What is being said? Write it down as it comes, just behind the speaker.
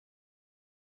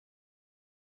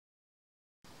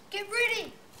Get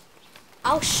ready!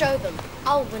 I'll show them.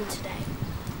 I'll win today.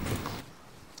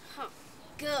 Huh.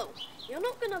 Girl. You're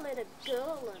not gonna let a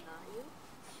girl in, are you?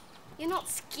 You're not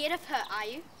scared of her, are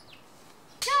you?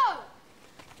 Go!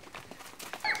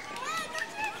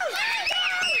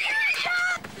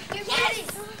 Get ready!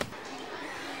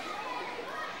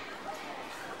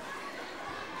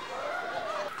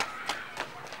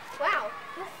 Wow,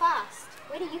 you're fast.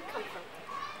 Where do you come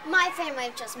from? My family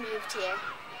have just moved here.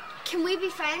 Can we be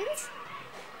friends?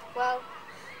 Well,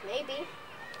 maybe.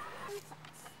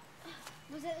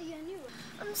 Was it your new one?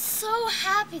 I'm so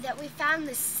happy that we found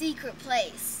this secret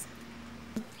place.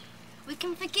 We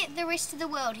can forget the rest of the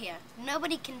world here.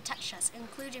 Nobody can touch us,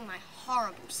 including my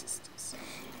horrible sisters.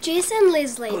 Jess and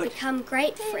Leslie become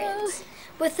great friends.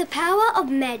 With the power of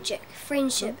magic,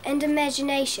 friendship and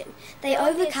imagination, they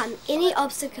overcome any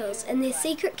obstacles in their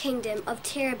secret kingdom of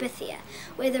Terabithia,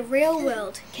 where the real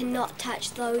world cannot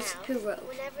touch those who rule.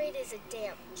 Whenever it is a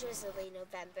damp, drizzly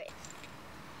November.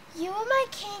 You are my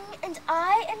king and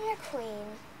I am your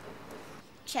queen.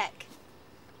 Check.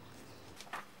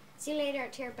 See you later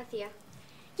at Terabithia.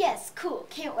 Yes, cool.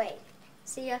 Can't wait.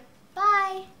 See ya.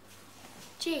 Bye.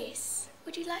 Jess,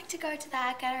 would you like to go to the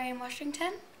art gallery in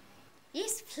Washington?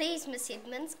 Yes, please, Miss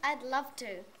Edmonds. I'd love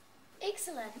to.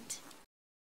 Excellent.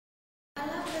 I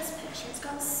love this picture. It's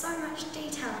got so much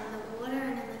detail in the water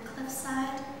and in the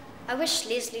cliffside. I wish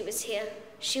Leslie was here.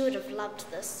 She would have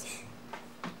loved this.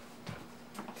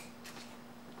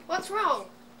 What's wrong?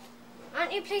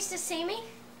 Aren't you pleased to see me?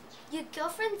 Your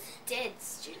girlfriend's dead,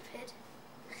 stupid.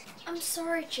 I'm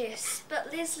sorry, Jess,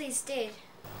 but Leslie's dead.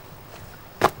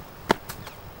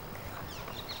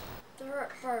 The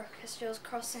rope broke as she was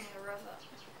crossing the river.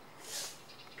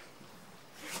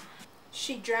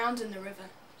 She drowned in the river.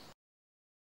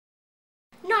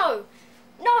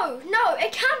 No,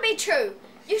 it can't be true.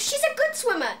 She's a good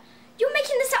swimmer. You're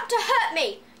making this up to hurt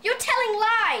me. You're telling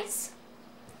lies.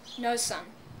 No, son.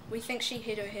 We think she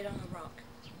hit her head on a rock.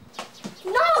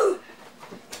 No!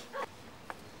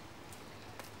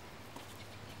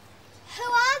 Who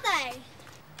are they?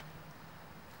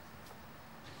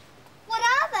 What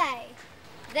are they?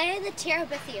 They're the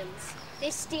Terabithians.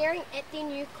 They're staring at their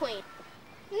new queen.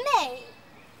 Me?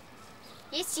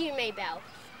 Yes, you, Maybelle.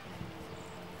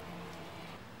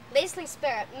 Leslie's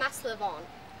spirit must live on.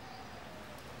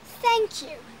 Thank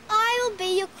you. I will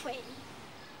be your queen.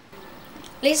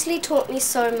 Leslie taught me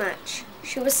so much.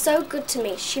 She was so good to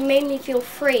me. She made me feel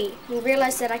free and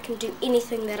realize that I can do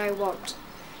anything that I want.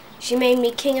 She made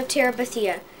me king of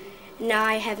Terabithia, and now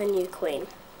I have a new queen.